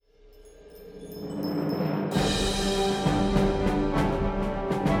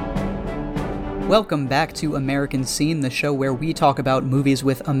Welcome back to American Scene, the show where we talk about movies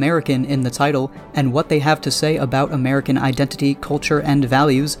with American in the title and what they have to say about American identity, culture, and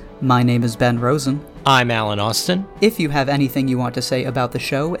values. My name is Ben Rosen. I'm Alan Austin. If you have anything you want to say about the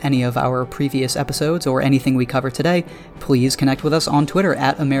show, any of our previous episodes, or anything we cover today, please connect with us on Twitter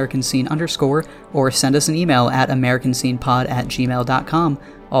at AmericanScene_, or send us an email at AmericanScenePod@gmail.com,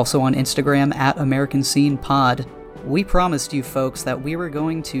 also on Instagram at AmericanScenePod. We promised you folks that we were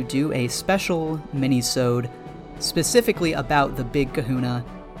going to do a special mini-sode specifically about the Big Kahuna,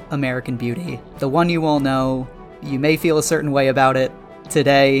 American Beauty. The one you all know. You may feel a certain way about it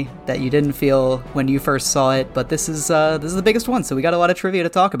today that you didn't feel when you first saw it, but this is the biggest one, so we got a lot of trivia to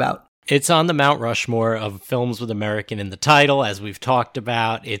talk about. It's on the Mount Rushmore of films with American in the title, as we've talked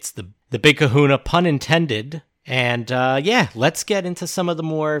about. It's the Big Kahuna, pun intended. And let's get into some of the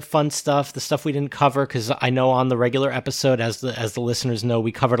more fun stuff, the stuff we didn't cover, because I know on the regular episode, as the listeners know,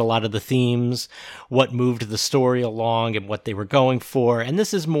 we covered a lot of the themes, what moved the story along and what they were going for. And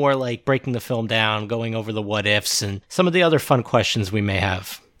this is more like breaking the film down, going over the what ifs and some of the other fun questions we may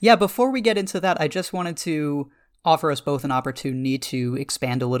have. Yeah, before we get into that, I just wanted to offer us both an opportunity to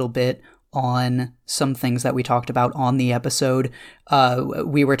expand a little bit on some things that we talked about on the episode.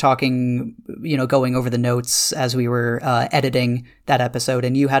 We were talking, going over the notes as we were editing that episode,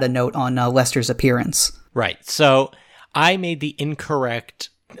 and you had a note on Lester's appearance. Right. So I had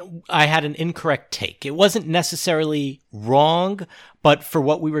an incorrect take. It wasn't necessarily wrong, but for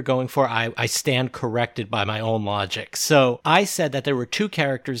what we were going for, I stand corrected by my own logic. So I said that there were two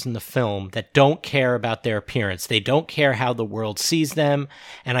characters in the film that don't care about their appearance. They don't care how the world sees them.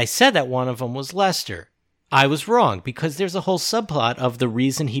 And I said that one of them was Lester. I was wrong, because there's a whole subplot of the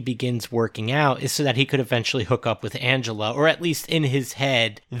reason he begins working out is so that he could eventually hook up with Angela, or at least in his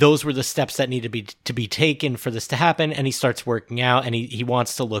head, those were the steps that need to be taken for this to happen, and he starts working out, and he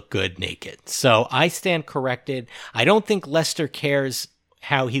wants to look good naked. So I stand corrected. I don't think Lester cares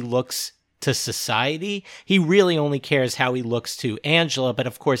how he looks to society. He really only cares how he looks to Angela, but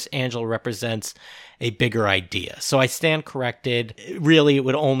of course Angela represents a bigger idea. So I stand corrected. Really, it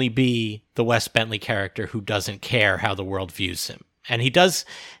would only be the Wes Bentley character who doesn't care how the world views him. And he does,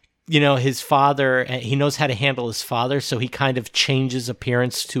 his father, he knows how to handle his father, so he kind of changes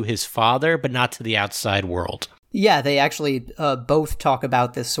appearance to his father, but not to the outside world. Yeah, they actually both talk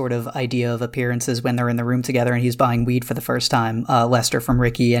about this sort of idea of appearances when they're in the room together and he's buying weed for the first time, Lester from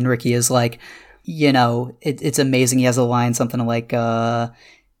Ricky, and Ricky is like, it's amazing. He has a line, something like,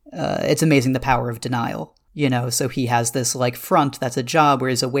 it's amazing the power of denial, so he has this like front that's a job where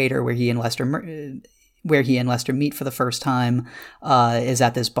he's a waiter, where he and Lester meet for the first time, is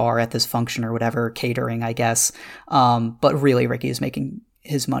at this bar, at this function or whatever, catering, I guess. But really Ricky is making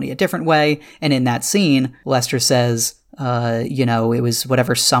his money a different way. And in that scene, Lester says, it was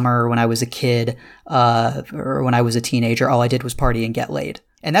whatever summer when I was a kid, or when I was a teenager, all I did was party and get laid.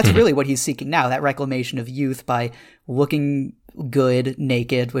 And that's really what he's seeking now, that reclamation of youth by looking good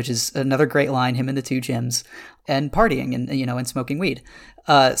naked, which is another great line, him in the two gyms, and partying and, and smoking weed.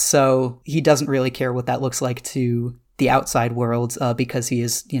 So he doesn't really care what that looks like to the outside world, because he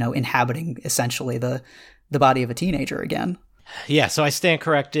is, inhabiting essentially the body of a teenager again. Yeah, so I stand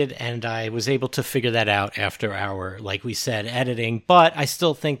corrected, and I was able to figure that out after our, like we said, editing, but I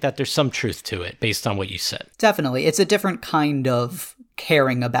still think that there's some truth to it based on what you said. Definitely. It's a different kind of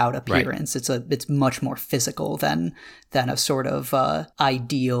caring about appearance. Right. It's much more physical than a sort of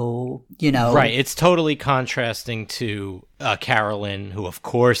ideal, Right, it's totally contrasting to Carolyn, who of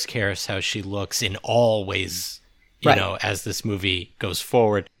course cares how she looks in all ways, as this movie goes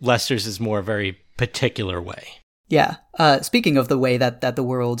forward. Lester's is more a very particular way. Yeah. Speaking of the way that the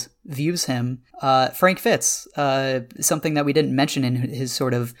world views him, Frank Fitz, something that we didn't mention in his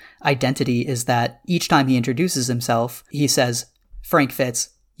sort of identity is that each time he introduces himself, he says, Frank Fitz,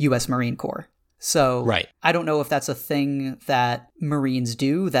 U.S. Marine Corps. So right. I don't know if that's a thing that Marines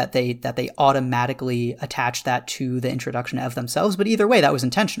do, that they automatically attach that to the introduction of themselves. But either way, that was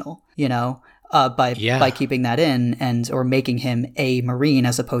intentional, by keeping that in or making him a Marine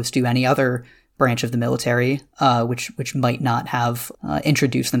as opposed to any other branch of the military, which might not have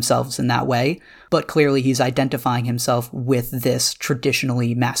introduced themselves in that way. But clearly he's identifying himself with this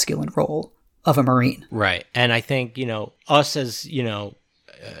traditionally masculine role of a Marine. Right. And I think, us as,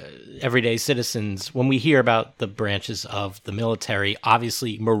 everyday citizens, when we hear about the branches of the military,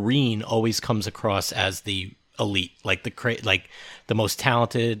 obviously Marine always comes across as the elite, like the most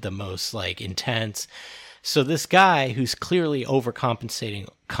talented, the most intense. So this guy who's clearly overcompensating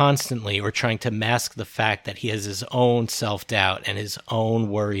constantly or trying to mask the fact that he has his own self-doubt and his own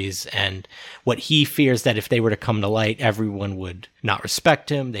worries and what he fears that if they were to come to light, everyone would not respect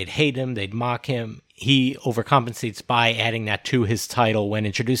him, they'd hate him, they'd mock him. He overcompensates by adding that to his title when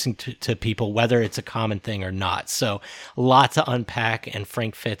introducing to people, whether it's a common thing or not. So a lot to unpack, and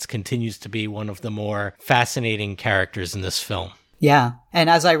Frank Fitz continues to be one of the more fascinating characters in this film. Yeah. And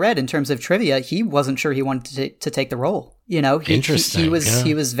as I read in terms of trivia, he wasn't sure he wanted to take the role. You know, Interesting.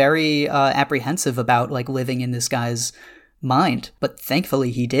 He was very apprehensive about like living in this guy's mind, but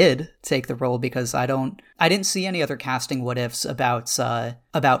thankfully he did take the role, because I didn't see any other casting what ifs about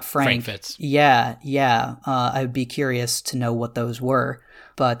Frank Fitz. Yeah. I would be curious to know what those were,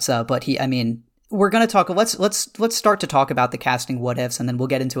 but we're going to talk. Let's start to talk about the casting what ifs, and then we'll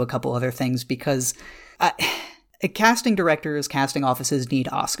get into a couple other things, because casting directors, casting offices need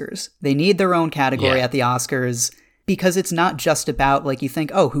Oscars. They need their own category at the Oscars, because it's not just about, like, you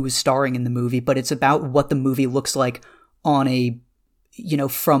think, oh, who is starring in the movie, but it's about what the movie looks like on a, you know,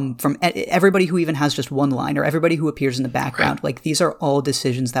 from everybody who even has just one line, or everybody who appears in the background. Right. Like, these are all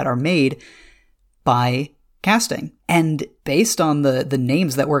decisions that are made by casting. And based on the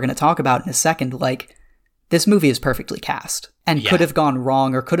names that we're going to talk about in a second, like, this movie is perfectly cast and could have gone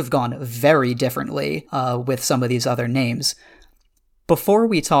wrong or could have gone very differently with some of these other names. Before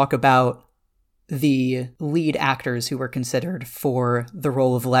we talk about the lead actors who were considered for the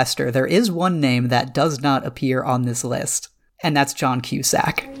role of Lester, there is one name that does not appear on this list, and that's John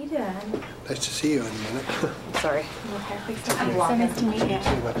Cusack. How are you doing? Nice to see you in a minute. Sorry. Okay, so nice to meet you.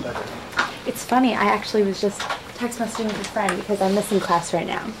 It's funny, I actually was just text messaging with a friend because I'm missing class right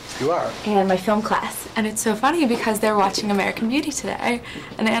now. You are? And my film class. And it's so funny because they're watching American Beauty today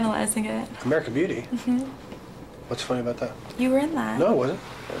and analyzing it. American Beauty? Mm-hmm. What's funny about that? You were in that. No, I wasn't.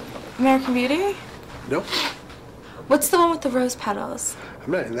 American Beauty? Nope. What's the one with the rose petals?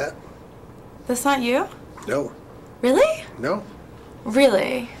 I'm not in that. That's not you? No. Really? No.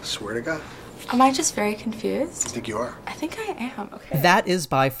 Really? I swear to God. Am I just very confused? I think you are. I think I am. Okay. That is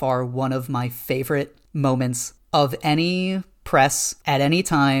by far one of my favorite moments of any press at any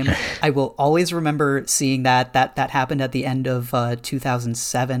time. I will always remember seeing that happened at the end of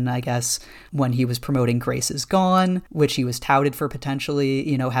 2007, I guess, when he was promoting Grace is Gone, which he was touted for potentially,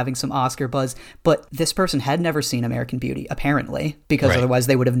 you know, having some Oscar buzz. But this person had never seen American Beauty, apparently, because otherwise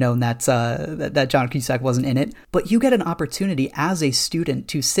they would have known that John Cusack wasn't in it. But you get an opportunity as a student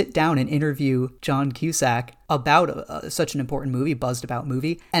to sit down and interview John Cusack about such an important movie, buzzed about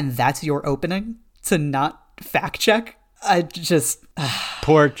movie, and that's your opening to not fact check. I just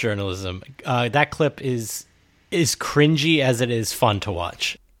poor journalism. That clip is cringy as it is fun to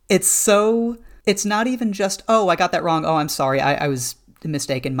watch. It's not even just, oh, I got that wrong. Oh, I'm sorry. I was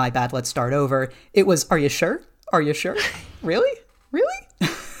mistaken. My bad. Let's start over. It was, are you sure? Are you sure? Really?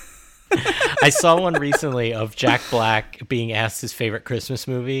 I saw one recently of Jack Black being asked his favorite Christmas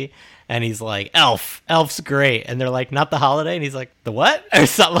movie, and he's like, Elf. Elf's great. And they're like, not The Holiday? And he's like, the what? Or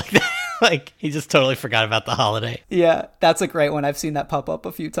something like that. Like, he just totally forgot about The Holiday. Yeah, that's a great one. I've seen that pop up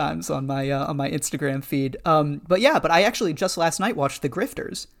a few times on my Instagram feed. But I actually just last night watched The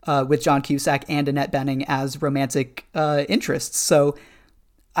Grifters with John Cusack and Annette Bening as romantic interests. So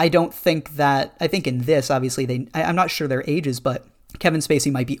I think in this, obviously, I'm not sure their ages, but Kevin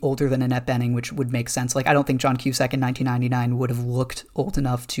Spacey might be older than Annette Bening, which would make sense. Like, I don't think John Cusack in 1999 would have looked old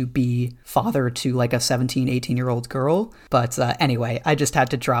enough to be father to like a 17, 18-year-old girl. But anyway, I just had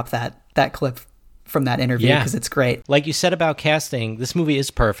to drop that clip from that interview because it's great. Like you said about casting, this movie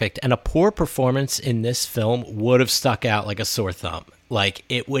is perfect, and a poor performance in this film would have stuck out like a sore thumb. Like,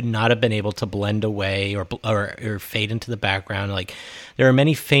 it would not have been able to blend away or fade into the background. Like, there are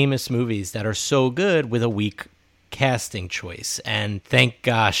many famous movies that are so good with a weak casting choice, and thank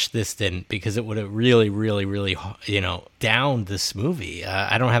gosh this didn't, because it would have really, really, really, downed this movie.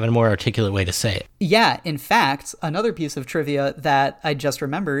 I don't have a more articulate way to say it. Yeah, in fact, another piece of trivia that I just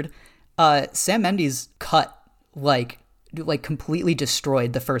remembered, Sam Mendes cut like completely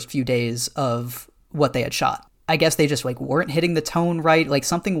destroyed the first few days of what they had shot. I guess they just like weren't hitting the tone right, like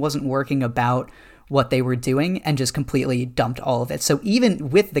something wasn't working about what they were doing, and just completely dumped all of it. So even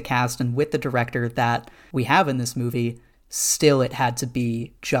with the cast and with the director that we have in this movie, still it had to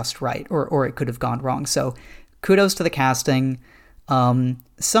be just right, or it could have gone wrong. So kudos to the casting.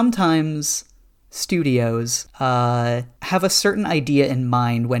 Sometimes studios have a certain idea in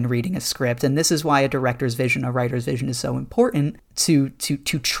mind when reading a script, and this is why a director's vision, a writer's vision is so important, to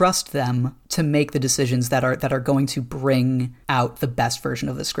trust them to make the decisions that are going to bring out the best version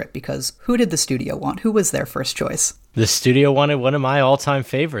of the script. Because who did the studio want? Who was their first choice? The studio wanted one of my all-time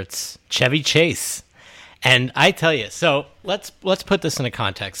favorites, Chevy Chase. And I tell you, so let's put this in a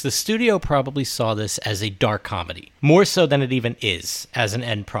context. The studio probably saw this as a dark comedy, more so than it even is as an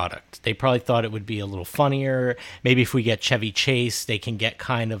end product. They probably thought it would be a little funnier. Maybe if we get Chevy Chase, they can get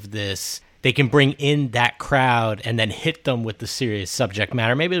kind of this, they can bring in that crowd and then hit them with the serious subject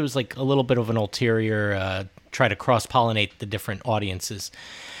matter. Maybe it was like a little bit of an ulterior, try to cross-pollinate the different audiences.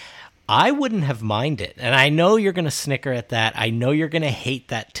 I wouldn't have minded. And I know you're going to snicker at that. I know you're going to hate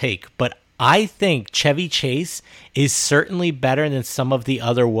that take, but I think Chevy Chase is certainly better than some of the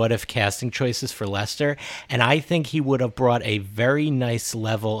other what-if casting choices for Lester, and I think he would have brought a very nice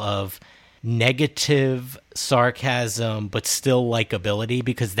level of negative sarcasm but still likability,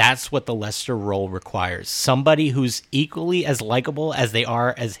 because that's what the Lester role requires. Somebody who's equally as likable as they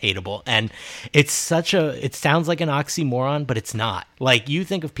are as hateable. And it sounds like an oxymoron, but it's not. Like, you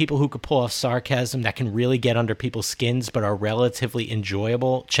think of people who could pull off sarcasm that can really get under people's skins but are relatively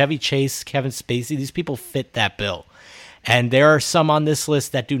enjoyable. Chevy Chase, Kevin Spacey, these people fit that bill. And there are some on this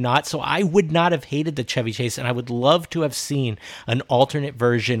list that do not. So I would not have hated the Chevy Chase, and I would love to have seen an alternate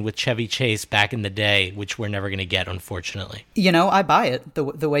version with Chevy Chase back in the day, which we're never going to get, unfortunately. You know, I buy it,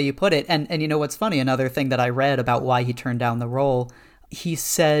 the way you put it. And you know what's funny? Another thing that I read about why he turned down the role, he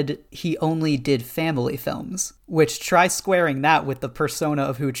said he only did family films, which, try squaring that with the persona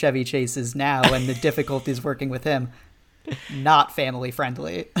of who Chevy Chase is now and the difficulties working with him. Not family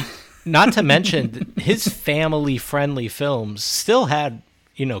friendly. Not to mention, his family-friendly films still had,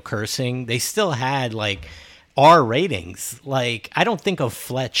 cursing. They still had, R ratings. I don't think of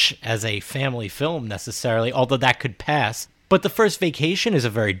Fletch as a family film necessarily, although that could pass. But The First Vacation is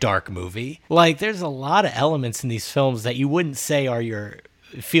a very dark movie. There's a lot of elements in these films that you wouldn't say are your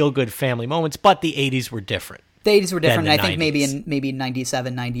feel-good family moments, but the 80s were different. The 80s were different. I think maybe in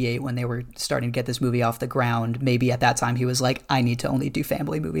 97, 98, when they were starting to get this movie off the ground, maybe at that time he was like, I need to only do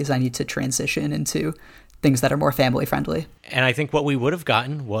family movies. I need to transition into things that are more family friendly. And I think what we would have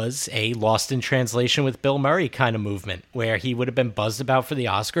gotten was a Lost in Translation with Bill Murray kind of movement, where he would have been buzzed about for the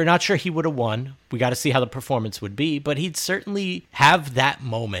Oscar. Not sure he would have won. We got to see how the performance would be, but he'd certainly have that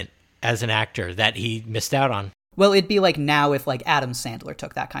moment as an actor that he missed out on. Well, it'd be like now if Adam Sandler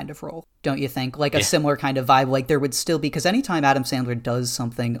took that kind of role, don't you think? A similar kind of vibe. There would still be, because anytime Adam Sandler does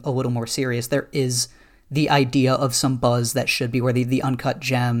something a little more serious, there is the idea of some buzz that should be where the Uncut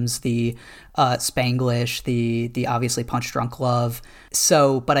Gems, the Spanglish, the obviously Punch Drunk Love.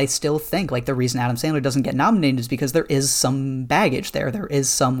 So, but I still think the reason Adam Sandler doesn't get nominated is because there is some baggage there. There is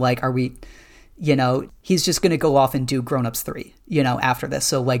some are we... he's just going to go off and do Grown Ups 3, after this.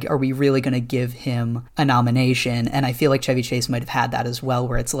 So, are we really going to give him a nomination? And I feel like Chevy Chase might have had that as well,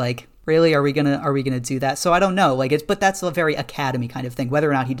 where it's really, are we gonna do that? So I don't know. But that's a very Academy kind of thing. Whether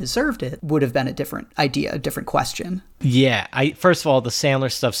or not he deserved it would have been a different idea, a different question. Yeah, first of all, the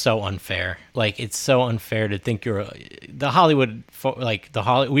Sandler stuff's so unfair. It's so unfair to think we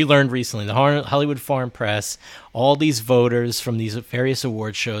learned recently, the Hollywood Foreign Press, all these voters from these various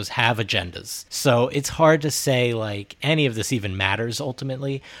award shows have agendas. So it's hard to say any of this even matters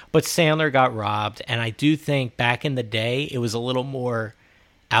ultimately. But Sandler got robbed, and I do think back in the day it was a little more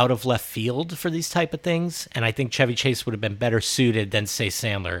out of left field for these type of things, and I think Chevy Chase would have been better suited than, say,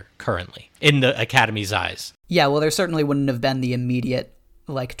 Sandler currently, in the Academy's eyes. Yeah, well, there certainly wouldn't have been the immediate,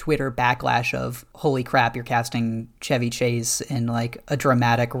 Twitter backlash of, holy crap, you're casting Chevy Chase in, a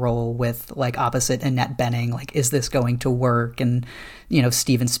dramatic role with, opposite Annette Bening, is this going to work? And,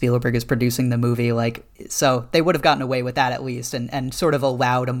 Steven Spielberg is producing the movie, so they would have gotten away with that at least, and sort of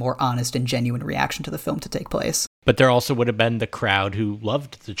allowed a more honest and genuine reaction to the film to take place. But there also would have been the crowd who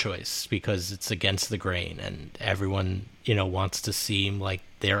loved the choice because it's against the grain, and everyone, wants to seem like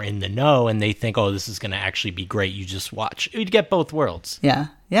they're in the know, and they think, oh, this is going to actually be great. You just watch. You'd get both worlds. Yeah.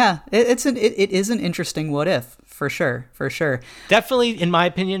 It is an interesting what if, for sure. Definitely, in my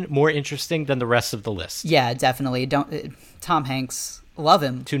opinion, more interesting than the rest of the list. Yeah, definitely. Tom Hanks, love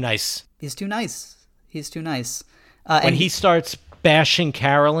him. Too nice. He's too nice. When he starts bashing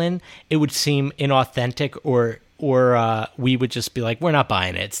Carolyn, it would seem inauthentic, or we would just be like, we're not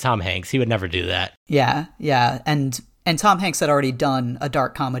buying it. It's Tom Hanks. He would never do that. Yeah. And Tom Hanks had already done a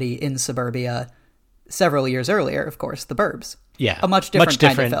dark comedy in suburbia several years earlier, of course, The Burbs. Yeah. A much different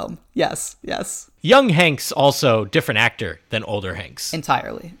kind of film. Yes. Young Hanks, also different actor than older Hanks.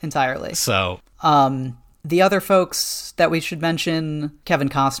 Entirely. So. The other folks that we should mention, Kevin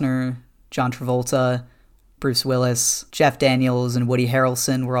Costner, John Travolta, Bruce Willis, Jeff Daniels, and Woody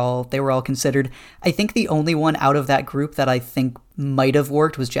Harrelson were all considered. I think the only one out of that group that I think might have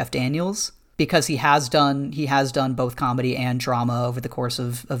worked was Jeff Daniels, because he has done both comedy and drama over the course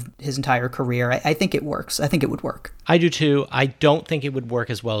of his entire career. I think it works. I think it would work. I do too. I don't think it would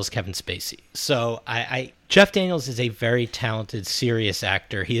work as well as Kevin Spacey. So Jeff Daniels is a very talented, serious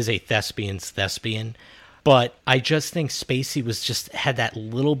actor. He is a thespian's thespian. But I just think Spacey had that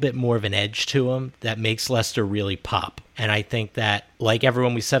little bit more of an edge to him that makes Lester really pop. And I think that, like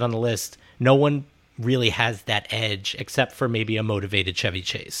everyone we said on the list, no one really has that edge except for maybe a motivated Chevy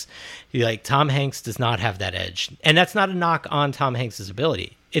Chase. Tom Hanks does not have that edge. And that's not a knock on Tom Hanks'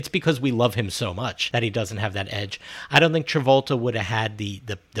 ability. It's because we love him so much that he doesn't have that edge. I don't think Travolta would have had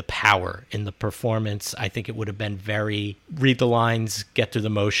the power in the performance. I think it would have been very read the lines, get through the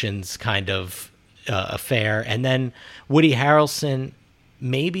motions kind of affair. And then Woody Harrelson,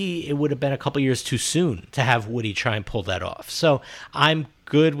 maybe it would have been a couple years too soon to have Woody try and pull that off. So I'm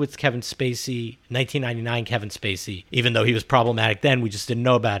good with Kevin Spacey, 1999 Kevin Spacey, even though he was problematic then, we just didn't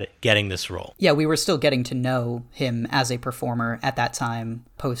know about it, getting this role. Yeah, we were still getting to know him as a performer at that time,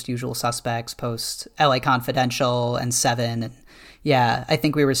 post Usual Suspects, post LA Confidential and Seven. And yeah, I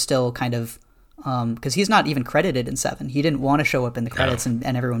think we were still kind of, because he's not even credited in Seven. He didn't want to show up in the credits and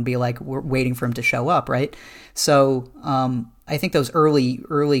everyone be like, we're waiting for him to show up, right? So I think those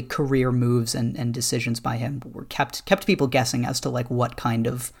early career moves and decisions by him were kept people guessing as to like what kind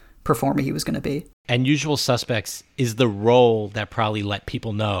of performer he was going to be. And Usual Suspects is the role that probably let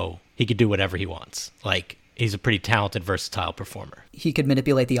people know he could do whatever he wants. Like, he's a pretty talented, versatile performer. He could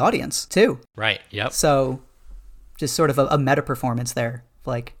manipulate the audience too. Right, yep. So just sort of a meta performance there.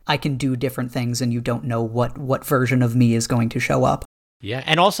 Like, I can do different things and you don't know what version of me is going to show up. Yeah,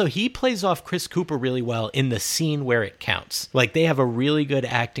 and also he plays off Chris Cooper really well in the scene where it counts. Like, they have a really good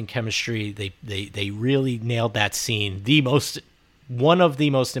acting chemistry. They really nailed that scene. One of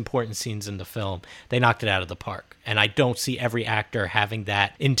the most important scenes in the film. They knocked it out of the park. And I don't see every actor having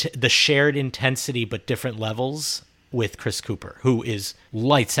that the shared intensity but different levels with Chris Cooper, who is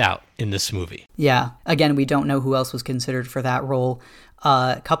lights out in this movie. Yeah. Again, we don't know who else was considered for that role.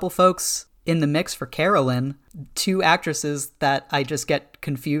 A couple folks in the mix for Carolyn, two actresses that I just get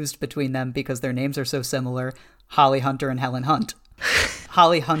confused between them because their names are so similar, Holly Hunter and Helen Hunt.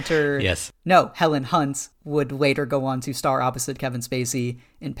 Holly Hunter, yes. No, Helen Hunt would later go on to star opposite Kevin Spacey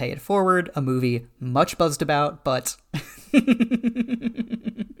in Pay It Forward, a movie much buzzed about, but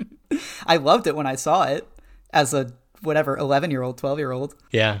I loved it when I saw it as a 11-year-old, 12-year-old.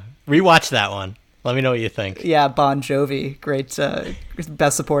 Yeah, rewatch that one. Let me know what you think. Yeah, Bon Jovi. Great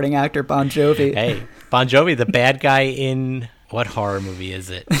best supporting actor, Bon Jovi. Hey, Bon Jovi, the bad guy in... What horror movie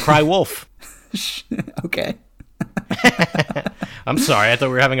is it? Cry Wolf. Okay. I'm sorry. I thought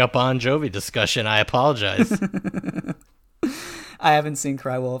we were having a Bon Jovi discussion. I apologize. I haven't seen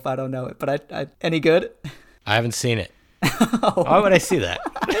Cry Wolf. I don't know it. But I any good? I haven't seen it. Why would I see that?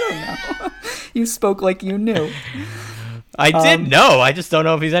 I don't know. You spoke like you knew. I did know. I just don't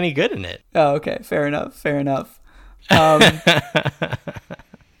know if he's any good in it. Oh, okay. Fair enough.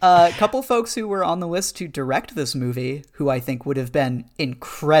 A couple folks who were on the list to direct this movie, who I think would have been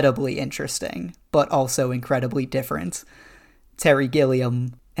incredibly interesting, but also incredibly different. Terry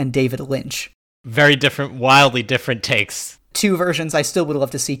Gilliam and David Lynch. Very different, wildly different takes. Two versions I still would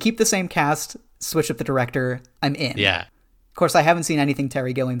love to see. Keep the same cast, switch up the director. I'm in. Yeah. Of course, I haven't seen anything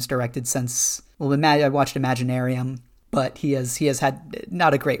Terry Gilliam's directed since, I watched Imaginarium, but he has had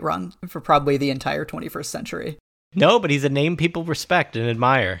not a great run for probably the entire 21st century. No, but he's a name people respect and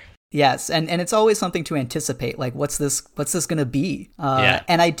admire. Yes, and it's always something to anticipate, like what's this going to be? Yeah.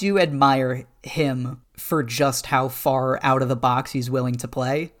 And I do admire him for just how far out of the box he's willing to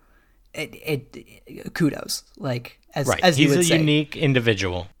play. Kudos, like as you would say. He's a unique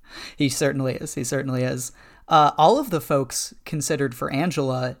individual. He certainly is. All of the folks considered for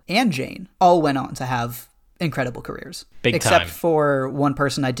Angela and Jane all went on to have incredible careers. Except for one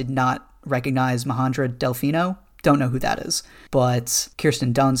person I did not recognize, Mahendra Delfino. Don't know who that is. But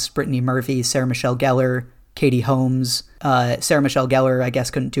Kirsten Dunst, Brittany Murphy, Sarah Michelle Gellar, Katie Holmes. Sarah Michelle Gellar, I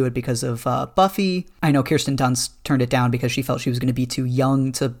guess, couldn't do it because of Buffy. I know Kirsten Dunst turned it down because she felt she was going to be too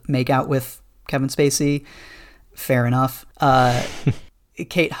young to make out with Kevin Spacey. Fair enough.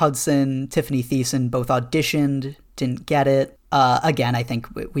 Kate Hudson, Tiffany Thiessen both auditioned, didn't get it. Again, I think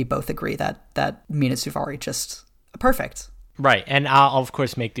we both agree that Mina Suvari just perfect. Right, and I'll of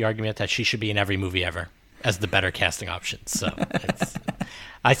course make the argument that she should be in every movie ever as the better casting option. So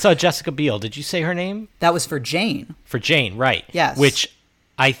I saw Jessica Biel. Did you say her name? That was for Jane. For Jane, right. Yes. Which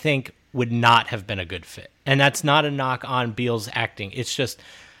I think would not have been a good fit. And that's not a knock on Biel's acting. It's just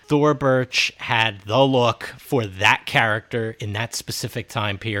Thor Birch had the look for that character in that specific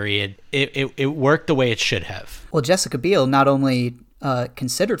time period. It worked the way it should have. Well, Jessica Biel not only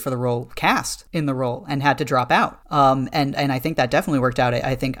considered for the role, cast in the role, and had to drop out. And I think that definitely worked out.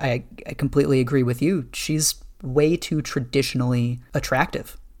 I think I completely agree with you. She's way too traditionally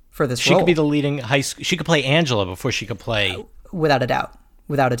attractive for this role. She could be the leading high school. She could play Angela before she could play. Without a doubt.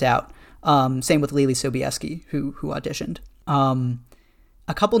 Without a doubt. Same with Lily Sobieski, who auditioned.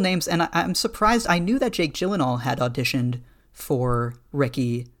 A couple names, and I'm surprised. I knew that Jake Gyllenhaal had auditioned for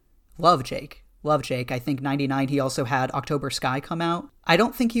Ricky. Love Jake. I think 99, he also had October Sky come out. I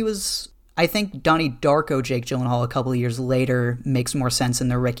don't think he was... I think Donnie Darko Jake Gyllenhaal a couple of years later makes more sense in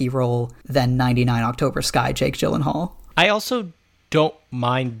the Ricky role than 99 October Sky Jake Gyllenhaal. I also don't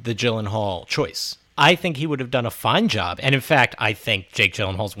mind the Gyllenhaal choice. I think he would have done a fine job. And in fact, I think Jake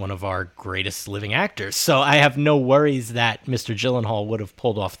Gyllenhaal's one of our greatest living actors. So I have no worries that Mr. Gyllenhaal would have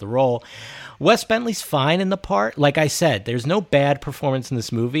pulled off the role. Wes Bentley's fine in the part. Like I said, there's no bad performance in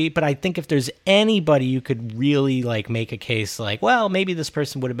this movie, but I think if there's anybody you could really like make a case like, well, maybe this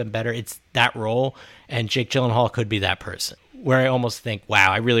person would have been better, it's that role, and Jake Gyllenhaal could be that person. Where I almost think,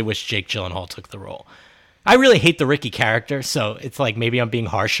 wow, I really wish Jake Gyllenhaal took the role. I really hate the Ricky character, so it's like maybe I'm being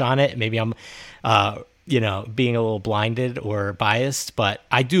harsh on it. Maybe I'm, being a little blinded or biased, but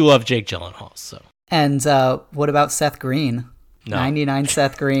I do love Jake Gyllenhaal. So. And what about Seth Green? No. 99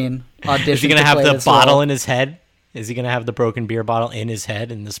 Seth Green auditioned. Is he going to have the bottle in his head? Is he going to have the broken beer bottle in his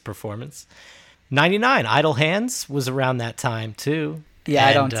head in this performance? 99 Idle Hands was around that time too. Yeah,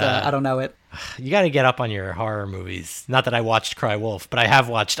 and, I don't know it. You got to get up on your horror movies. Not that I watched Cry Wolf, but I have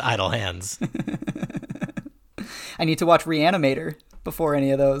watched Idle Hands. I need to watch Reanimator before any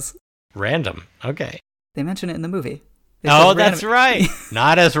of those. Random. Okay. They mention it in the movie. Oh, that's right.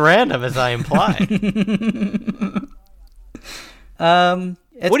 Not as random as I implied.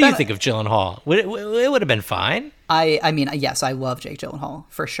 What do you think of Gyllenhaal? It would have been fine. I mean, yes, I love Jake Gyllenhaal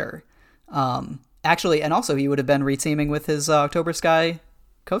for sure. Actually, and also he would have been reteaming with his October Sky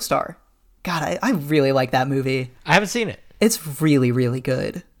co-star. God, I really like that movie. I haven't seen it. It's really, really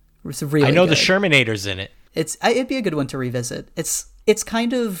good. It's really. I know good. The Shermanator's in it. It'd be a good one to revisit. It's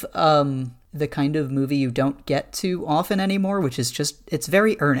kind of the kind of movie you don't get too often anymore, which is just, it's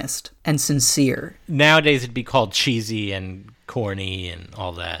very earnest and sincere. Nowadays it'd be called cheesy and corny and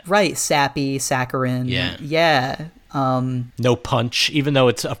all that. Right, sappy, saccharine. Yeah. No punch, even though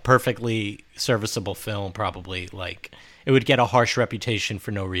it's a perfectly serviceable film, probably like it would get a harsh reputation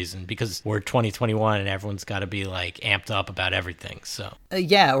for no reason because we're 2021 and everyone's got to be like amped up about everything. So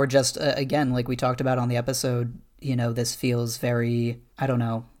yeah, or just again, like we talked about on the episode, this feels very, I don't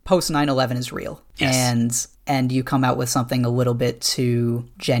know, post 9/11 is real. Yes. And you come out with something a little bit too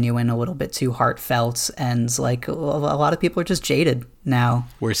genuine, a little bit too heartfelt, and like a lot of people are just jaded now.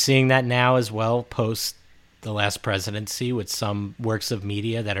 We're seeing that now as well post the last presidency with some works of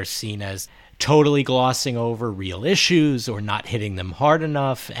media that are seen as totally glossing over real issues or not hitting them hard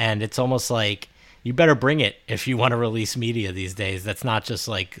enough. And it's almost like you better bring it if you want to release media these days. That's not just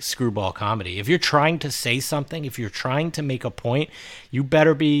like screwball comedy. If you're trying to say something, if you're trying to make a point, you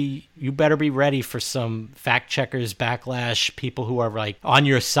better be ready for some fact checkers, backlash, people who are like on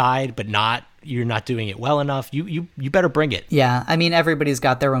your side, but you're not doing it well enough. You better bring it. Yeah. I mean, everybody's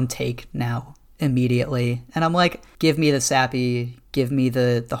got their own take now immediately. And I'm like, give me the sappy, give me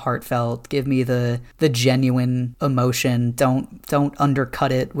the heartfelt, give me the genuine emotion. Don't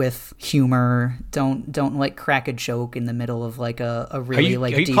undercut it with humor. Don't like crack a joke in the middle of like a really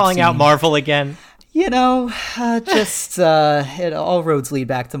like deep Are you calling scene. out Marvel again? It all roads lead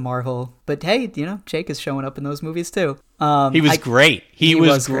back to Marvel. But hey, Jake is showing up in those movies too. He was great. He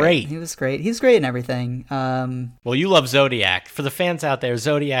was great. He was great. He's great in everything. Well, you love Zodiac. For the fans out there,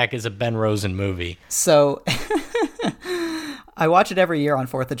 Zodiac is a Ben Rosen movie. So I watch it every year on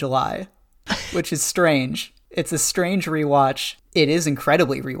 4th of July, which is strange. It's a strange rewatch. It is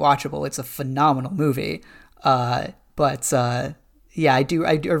incredibly rewatchable. It's a phenomenal movie. Yeah, I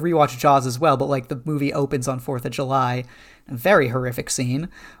rewatch Jaws as well, but like the movie opens on 4th of July. A very horrific scene.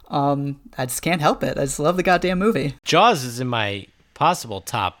 I just can't help it. I just love the goddamn movie. Jaws is in my possible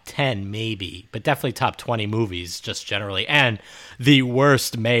top 10 maybe, but definitely top 20 movies just generally, and the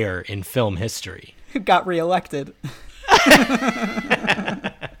worst mayor in film history. Who got reelected.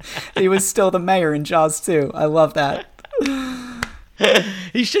 He was still the mayor in Jaws too. I love that.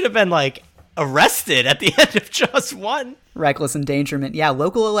 He should have been like arrested at the end of Jaws 1. Reckless endangerment. Yeah,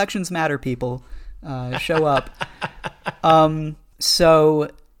 local elections matter, people. Show up. So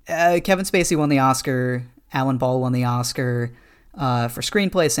Kevin Spacey won the Oscar. Alan Ball won the Oscar for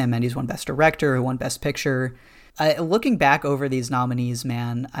screenplay. Sam Mendes won Best Director, who won Best Picture. Looking back over these nominees,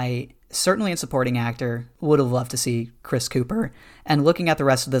 man, I certainly in supporting actor would have loved to see Chris Cooper. And looking at the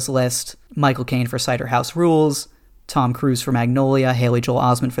rest of this list, Michael Caine for Cider House Rules, Tom Cruise for Magnolia, Haley Joel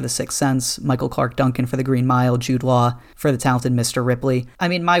Osment for The Sixth Sense, Michael Clark Duncan for The Green Mile, Jude Law for The Talented Mr. Ripley. I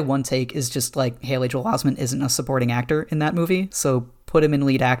mean, my one take is just like Haley Joel Osment isn't a supporting actor in that movie, so put him in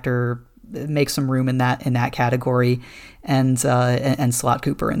lead actor, make some room in that category, and slot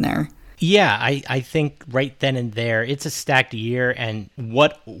Cooper in there. Yeah, I think right then and there, it's a stacked year, and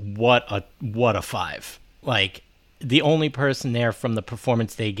what a 5. Like, the only person there from the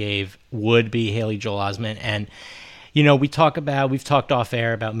performance they gave would be Haley Joel Osment. And, you know, we've talked off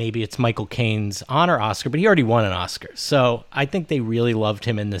air about maybe it's Michael Caine's honor Oscar, but he already won an Oscar. So I think they really loved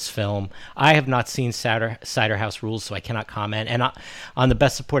him in this film. I have not seen Cider House Rules, so I cannot comment. And on the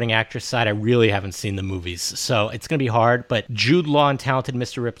Best Supporting Actress side, I really haven't seen the movies. So it's going to be hard, but Jude Law and Talented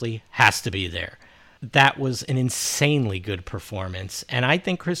Mr. Ripley has to be there. That was an insanely good performance. And I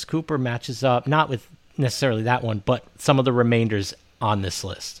think Chris Cooper matches up, not with necessarily that one, but some of the remainders on this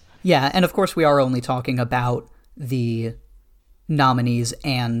list. Yeah, and of course we are only talking about the nominees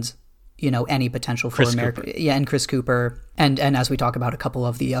and, you know, any potential for America. Cooper. Yeah, and Chris Cooper, and as we talk about a couple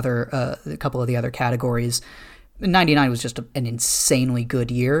of the other categories, 99 was just an insanely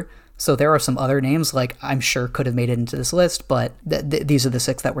good year. So there are some other names like I'm sure could have made it into this list, but these are the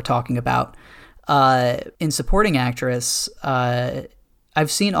 6 that we're talking about. In supporting actress, I've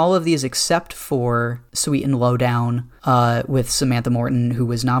seen all of these except for Sweet and Lowdown with Samantha Morton, who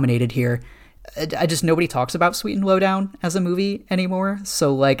was nominated here. Nobody talks about Sweet and Lowdown as a movie anymore.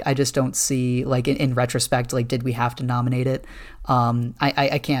 So, like, I just don't see, like, in retrospect, like, did we have to nominate it?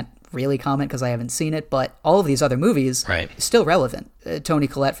 I can't really comment because I haven't seen it, but all of these other movies still relevant. Toni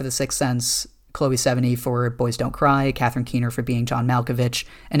Collette for The Sixth Sense, Chloe Sevigny for Boys Don't Cry, Catherine Keener for Being John Malkovich,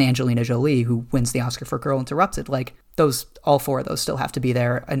 and Angelina Jolie, who wins the Oscar for Girl Interrupted. Like, all 4 of those still have to be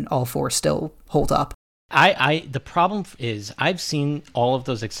there, and all 4 still hold up. The problem is I've seen all of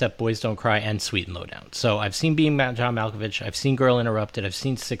those except Boys Don't Cry and Sweet and Lowdown. So I've seen Being John Malkovich, I've seen Girl Interrupted, I've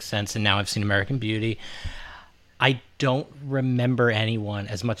seen Sixth Sense, and now I've seen American Beauty. I don't remember anyone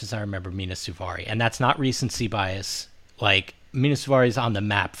as much as I remember Mena Suvari, and that's not recency bias. Like, Mena Suvari is on the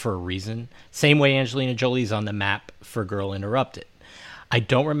map for a reason. Same way Angelina Jolie's on the map for Girl Interrupted. I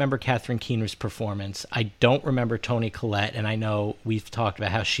don't remember Catherine Keener's performance. I don't remember Toni Collette, and I know we've talked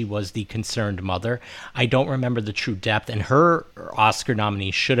about how she was the concerned mother. I don't remember the true depth, and her Oscar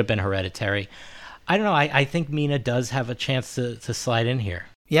nominee should have been Hereditary. I don't know. I think Mena does have a chance to slide in here.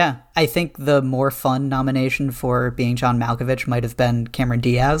 Yeah, I think the more fun nomination for Being John Malkovich might have been Cameron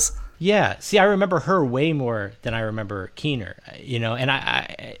Diaz. Yeah, see, I remember her way more than I remember Keener, you know, and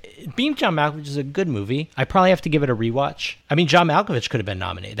I Being John Malkovich is a good movie. I probably have to give it a rewatch. I mean, John Malkovich could have been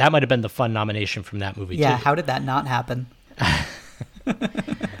nominated. That might have been the fun nomination from that movie, too. Yeah, how did that not happen?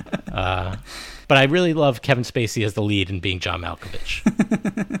 But I really love Kevin Spacey as the lead in Being John Malkovich.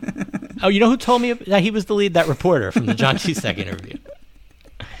 Oh, you know who told me that he was the lead? That reporter from the John Cusack interview.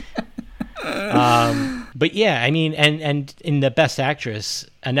 But yeah, I mean, and in the Best Actress,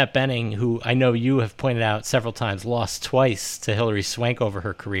 Annette Bening, who I know you have pointed out several times, lost twice to Hilary Swank over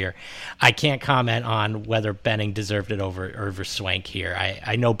her career. I can't comment on whether Bening deserved it over Swank here.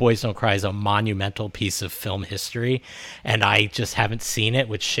 I know Boys Don't Cry is a monumental piece of film history, and I just haven't seen it,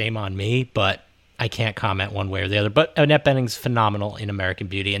 which shame on me, but I can't comment one way or the other. But Annette Bening's phenomenal in American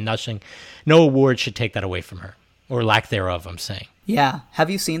Beauty, and no award should take that away from her, or lack thereof, I'm saying. Yeah. Have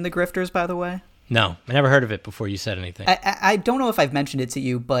you seen The Grifters, by the way? No, I never heard of it before you said anything. I don't know if I've mentioned it to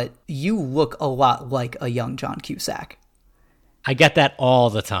you, but you look a lot like a young John Cusack. I get that all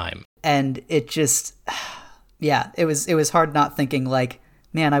the time. And it just, yeah, it was hard not thinking like,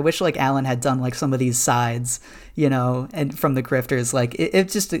 man, I wish like Alan had done like some of these sides, you know, and from The Grifters, like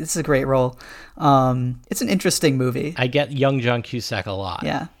it's a great role. It's an interesting movie. I get young John Cusack a lot.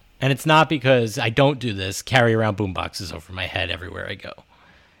 Yeah. And it's not because I don't do this, carry around boomboxes over my head everywhere I go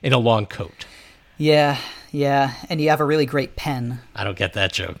in a long coat. Yeah. And you have a really great pen. I don't get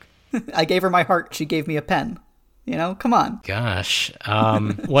that joke. I gave her my heart. She gave me a pen. You know, come on. Gosh.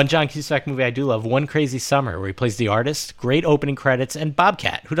 One John Cusack movie I do love, One Crazy Summer, where he plays the artist. Great opening credits. And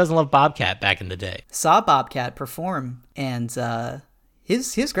Bobcat. Who doesn't love Bobcat back in the day? Saw Bobcat perform, and he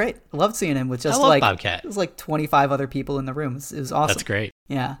was great. I loved seeing him with just Bobcat. It was like 25 other people in the room. It was awesome. That's great.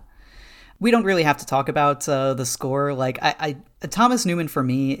 Yeah. We don't really have to talk about the score. Like Thomas Newman for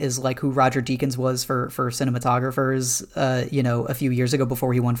me is like who Roger Deakins was for cinematographers, a few years ago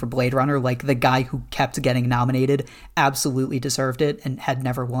before he won for Blade Runner. Like the guy who kept getting nominated absolutely deserved it and had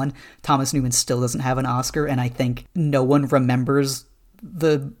never won. Thomas Newman still doesn't have an Oscar, and I think no one remembers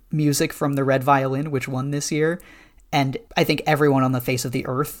the music from The Red Violin, which won this year. And I think everyone on the face of the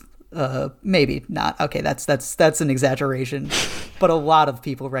earth, maybe not. Okay, that's an exaggeration. But a lot of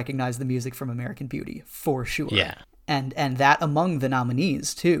people recognize the music from American Beauty, for sure. Yeah. and that among the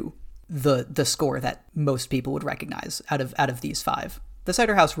nominees too, the score that most people would recognize out of these 5. The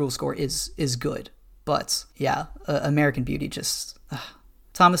Cider House Rules score is good, but yeah, American Beauty just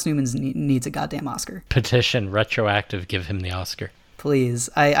Thomas Newman needs a goddamn Oscar. Petition retroactive, give him the Oscar. Please.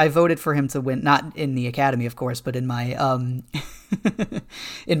 I voted for him to win, not in the Academy, of course, but in my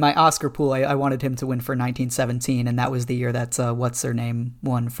in my Oscar pool, I wanted him to win for 1917, and that was the year that what's her name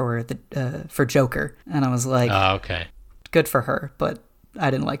won for Joker, and I was like, oh, okay, good for her, but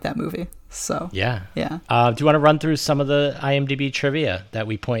I didn't like that movie. So yeah. Do you want to run through some of the IMDb trivia that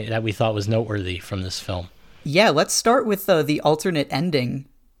we thought was noteworthy from this film? Yeah, let's start with the alternate ending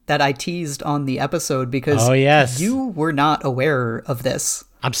that I teased on the episode, because you were not aware of this.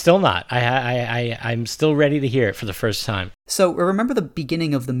 I'm still not. I'm still ready to hear it for the first time. So remember the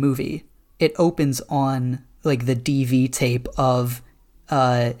beginning of the movie? It opens on like the DV tape of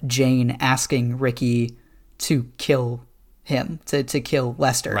Jane asking Ricky to kill him, to kill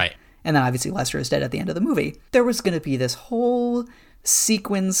Lester. Right. And then obviously Lester is dead at the end of the movie. There was going to be this whole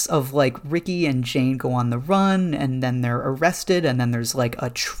sequence of like Ricky and Jane go on the run, and then they're arrested, and then there's like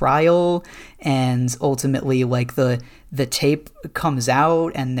a trial, and ultimately like the tape comes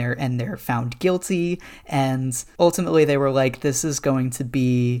out, and they're found guilty, and ultimately they were like, this is going to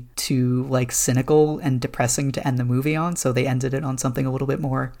be too like cynical and depressing to end the movie on, so they ended it on something a little bit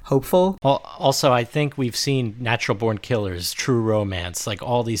more hopeful. Well, also I think we've seen Natural Born Killers, True Romance, like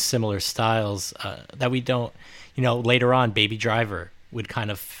all these similar styles that we don't, later on Baby Driver would kind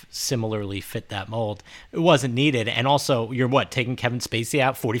of similarly fit that mold. It wasn't needed. And also, you're taking Kevin Spacey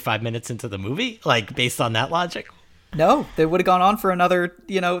out 45 minutes into the movie? Like, based on that logic? No, they would have gone on for another,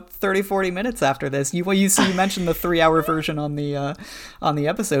 30, 40 minutes after this. You mentioned the 3-hour version on the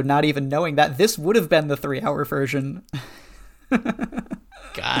episode, not even knowing that this would have been the 3-hour version.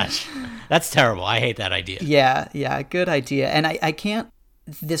 Gosh, that's terrible. I hate that idea. Yeah, good idea. And I can't,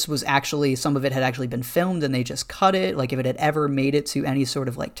 this was actually, some of it had actually been filmed and they just cut it, like if it had ever made it to any sort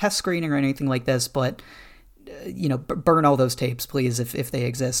of like test screening or anything like this, but burn all those tapes, please, if they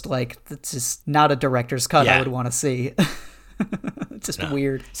exist. Like, it's just not a director's cut I would want to see. It's just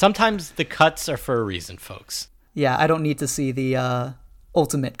weird. Sometimes the cuts are for a reason, folks. Yeah, I don't need to see the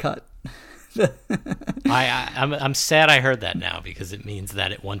ultimate cut. I'm sad I heard that now, because it means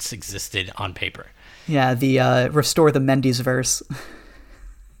that it once existed on paper. Yeah, the restore the Mendes verse.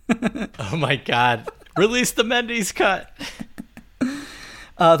 Oh my God. Release the Mendes cut.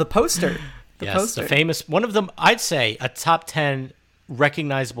 The poster. The famous, one of them, I'd say a top 10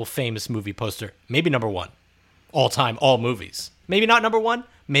 recognizable famous movie poster. Maybe number 1. All time, all movies. Maybe not number 1,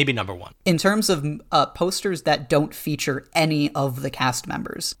 maybe number 1. In terms of posters that don't feature any of the cast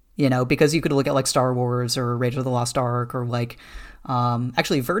members, because you could look at like Star Wars or Raiders of the Lost Ark, or like,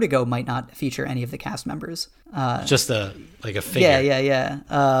 actually Vertigo might not feature any of the cast members. Just a figure.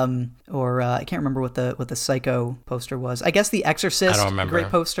 Yeah. Or I can't remember what the Psycho poster was. I guess The Exorcist. I don't remember. Great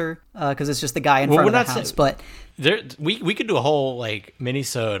poster, because it's just the guy in front of the house. But we could do a whole like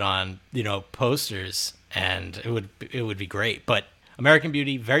mini-sode on posters, and it would be great. But American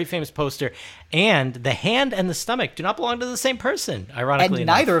Beauty, very famous poster, and the hand and the stomach do not belong to the same person, ironically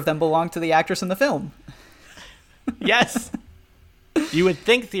enough. Neither of them belong to the actress in the film. Yes. You would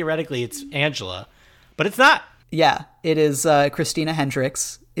think theoretically it's Angela, but it's not. Yeah, it is Christina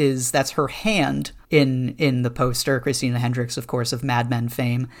Hendricks. That's her hand in the poster. Christina Hendricks, of course, of Mad Men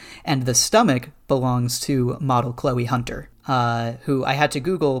fame. And the stomach belongs to model Chloe Hunter, who I had to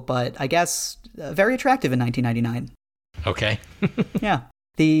Google, but I guess very attractive in 1999. Okay. Yeah.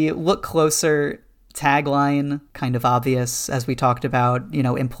 The look closer tagline, kind of obvious, as we talked about,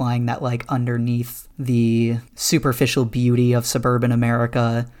 implying that like underneath the superficial beauty of suburban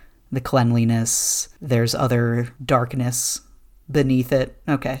America, the cleanliness, there's other darkness beneath it.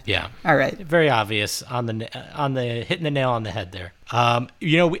 Okay. Yeah. All right. Very obvious on the hitting the nail on the head there. I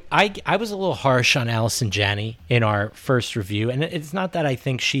was a little harsh on Allison Janney in our first review, and it's not that I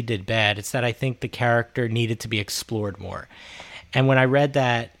think she did bad. It's that I think the character needed to be explored more. And when I read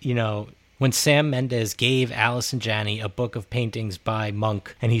that, when Sam Mendes gave Allison Janney a book of paintings by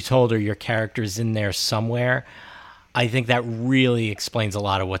Munch, and he told her your character's in there somewhere, I think that really explains a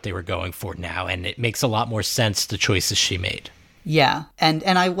lot of what they were going for now, and it makes a lot more sense, the choices she made. Yeah, and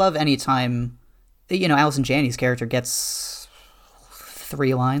I love any time, Allison Janney's character gets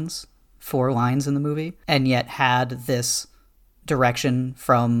 4 lines in the movie, and yet had this direction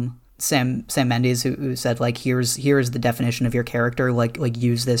from Sam Mendes, who said, like, here's the definition of your character, like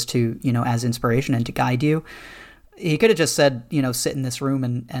use this to, as inspiration and to guide you. He could have just said, sit in this room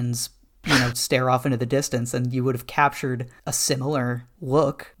and stare off into the distance, and you would have captured a similar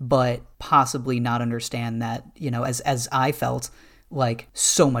look, but possibly not understand that, as I felt, like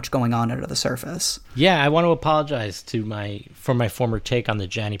so much going on under the surface. Yeah, I want to apologize for my former take on the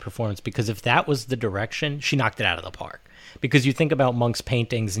Janney performance, because if that was the direction, she knocked it out of the park. Because you think about Munch's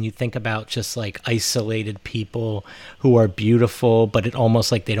paintings and you think about just like isolated people who are beautiful, but it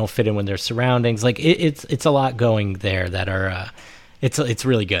almost like they don't fit in with their surroundings. Like it's a lot going there that are it's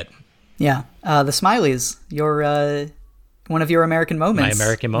really good. Yeah, the Smileys, one of your American moments. My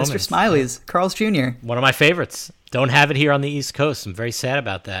American moments. Mr. Smileys, Carl's Jr. One of my favorites. Don't have it here on the East Coast. I'm very sad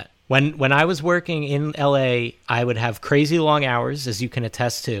about that. When I was working in LA, I would have crazy long hours, as you can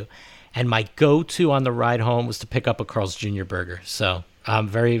attest to. And my go-to on the ride home was to pick up a Carl's Jr. burger. So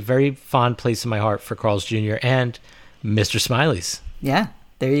very, very fond place in my heart for Carl's Jr. and Mr. Smiley's. Yeah,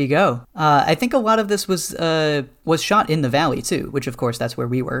 there you go. I think a lot of this was shot in the Valley too, which of course that's where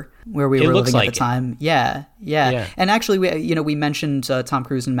we were living at the time. Yeah. And actually, we mentioned Tom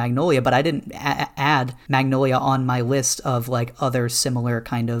Cruise in Magnolia, but I didn't add Magnolia on my list of like other similar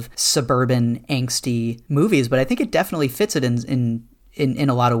kind of suburban angsty movies. But I think it definitely fits it in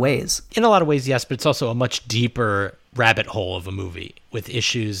a lot of ways. In a lot of ways, yes, but it's also a much deeper rabbit hole of a movie with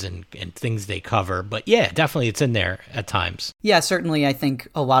issues and things they cover. But yeah, definitely it's in there at times. Yeah, certainly I think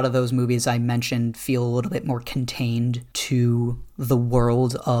a lot of those movies I mentioned feel a little bit more contained to the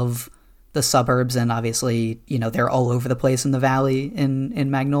world of the suburbs. And obviously, they're all over the place in the Valley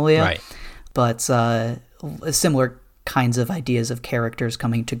in Magnolia. Right. But similar kinds of ideas of characters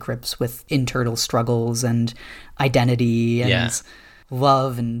coming to grips with internal struggles and identity and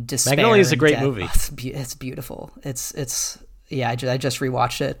love and despair. Magnolia is a great movie. Oh, it's beautiful. It's I just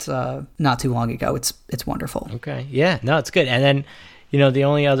rewatched it not too long ago. It's wonderful. Okay. Yeah. No, it's good. And then, the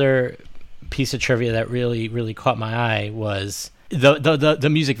only other piece of trivia that really, really caught my eye was the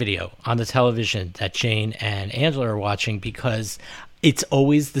music video on the television that Jane and Angela are watching, because it's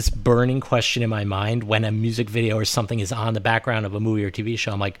always this burning question in my mind when a music video or something is on the background of a movie or TV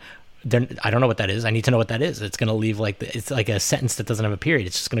show. I'm like, I don't know what that is. I need to know what that is. It's going to leave it's like a sentence that doesn't have a period.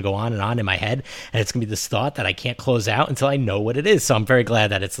 It's just going to go on and on in my head. And it's going to be this thought that I can't close out until I know what it is. So I'm very glad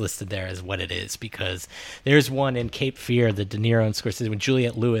that it's listed there as what it is, because there's one in Cape Fear, the De Niro and Scorsese, when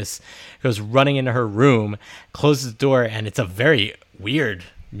Juliette Lewis goes running into her room, closes the door, and it's a very weird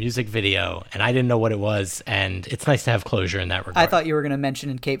music video, and I didn't know what it was, and it's nice to have closure in that regard. I thought you were going to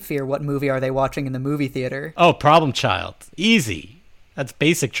mention in Cape Fear, what movie are they watching in the movie theater? Oh, Problem Child. Easy. That's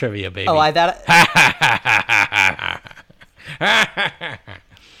basic trivia, baby. Oh,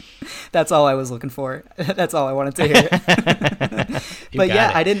 That's all I was looking for. That's all I wanted to hear. But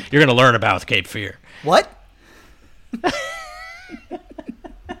yeah, I didn't... You're going to learn about Cape Fear. What?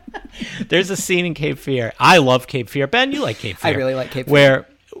 There's a scene in Cape Fear. I love Cape Fear. Ben, you like Cape Fear. I really like Cape Fear. Where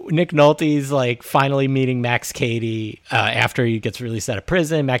Nick Nolte's like finally meeting Max Cady after he gets released out of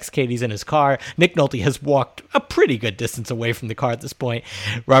prison. Max Cady's in his car. Nick Nolte has walked a pretty good distance away from the car at this point.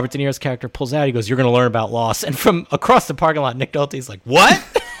 Robert De Niro's character pulls out. He goes, "You're going to learn about loss." And from across the parking lot, Nick Nolte's like, "What?"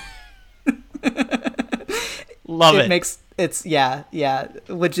 Love it.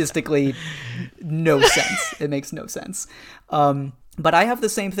 Logistically, no sense. It makes no sense. But I have the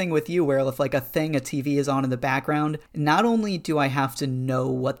same thing with you, where if like a TV is on in the background, not only do I have to know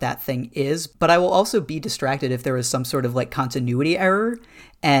what that thing is, but I will also be distracted if there is some sort of like continuity error.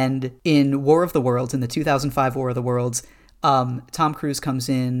 And in War of the Worlds, in the 2005 War of the Worlds, Tom Cruise comes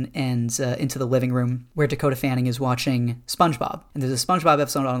in and into the living room where Dakota Fanning is watching SpongeBob. And there's a SpongeBob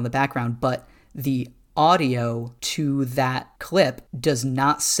episode on in the background, but the audio to that clip does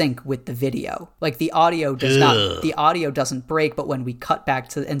not sync with the video. Like the audio doesn't break, but when we cut back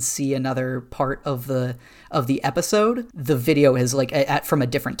to and see another part of the episode, the video is like from a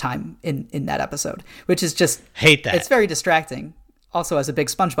different time in that episode, which is just hate that. It's very distracting. Also, as a big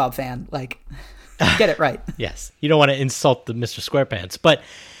SpongeBob fan, like get it right. Yes, you don't want to insult the Mr. SquarePants, but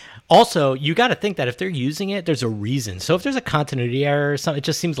also, you got to think that if they're using it, there's a reason. So if there's a continuity error or something, it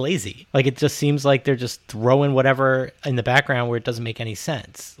just seems lazy. Like, it just seems like they're just throwing whatever in the background where it doesn't make any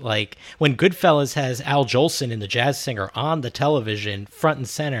sense. Like, when Goodfellas has Al Jolson and the jazz singer on the television, front and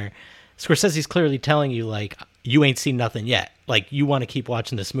center, Scorsese's clearly telling you, like, you ain't seen nothing yet. Like, you want to keep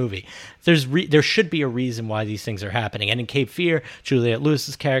watching this movie. There should be a reason why these things are happening. And in Cape Fear, Juliette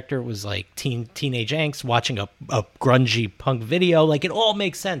Lewis's character was like teenage angst watching a grungy punk video. Like, it all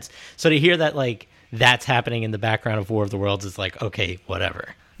makes sense. So to hear that, like, that's happening in the background of War of the Worlds is like, okay, whatever.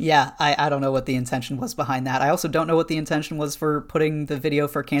 Yeah, I don't know what the intention was behind that. I also don't know what the intention was for putting the video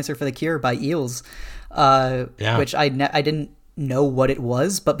for Cancer for the Cure by Eels, which I didn't know what it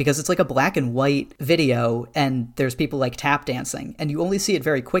was, but because it's like a black and white video and there's people like tap dancing and you only see it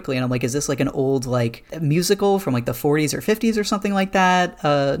very quickly, and I'm like, is this like an old like musical from like the 40s or 50s or something like that?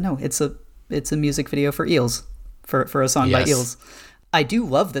 No, it's a music video for Eels, for a song by Eels. I do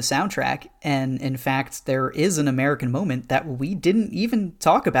love the soundtrack, and in fact, there is an American moment that we didn't even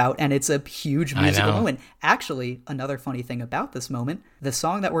talk about, and it's a huge musical moment. Actually, another funny thing about this moment, the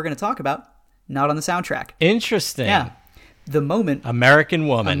song that we're going to talk about, not on the soundtrack. Interesting. Yeah. The moment... American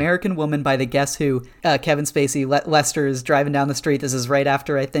Woman. American Woman by the Guess Who. Kevin Spacey, Lester is driving down the street. This is right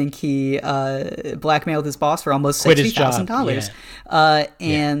after, I think, he blackmailed his boss for almost $60,000.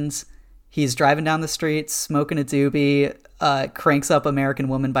 And he's driving down the street, smoking a doobie, cranks up American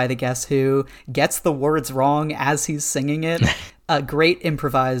Woman by the Guess Who, gets the words wrong as he's singing it. A great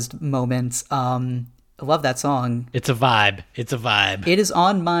improvised moment. I love that song. It's a vibe. It is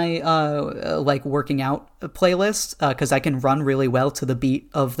on my like working out playlist because I can run really well to the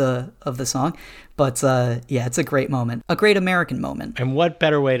beat of the song. But yeah, it's a great moment, a great American moment. And what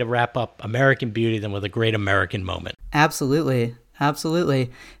better way to wrap up American Beauty than with a great American moment? Absolutely.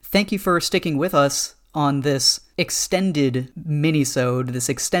 Thank you for sticking with us on this extended mini-sode, this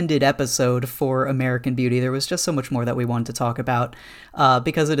extended episode for American Beauty. There was just so much more that we wanted to talk about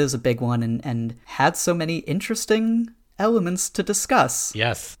because it is a big one and had so many interesting elements to discuss.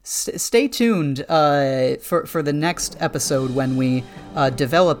 Yes. Stay tuned for the next episode when we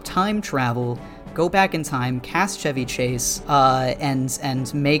develop time travel, go back in time, cast Chevy Chase,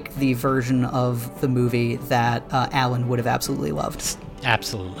 and make the version of the movie that Alan would have absolutely loved.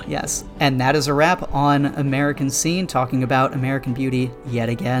 Absolutely. Yes. And that is a wrap on American Scene, talking about American Beauty yet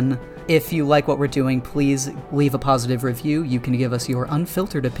again. If you like what we're doing, please leave a positive review. You can give us your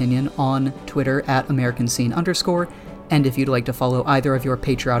unfiltered opinion on Twitter at @AmericanScene_. And if you'd like to follow either of your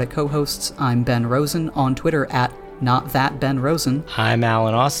patriotic co-hosts, I'm Ben Rosen on Twitter at NotThatBenRosen. I'm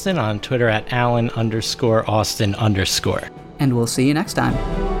Alan Austin on Twitter at Alan_Austin_. And we'll see you next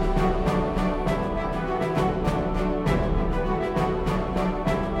time.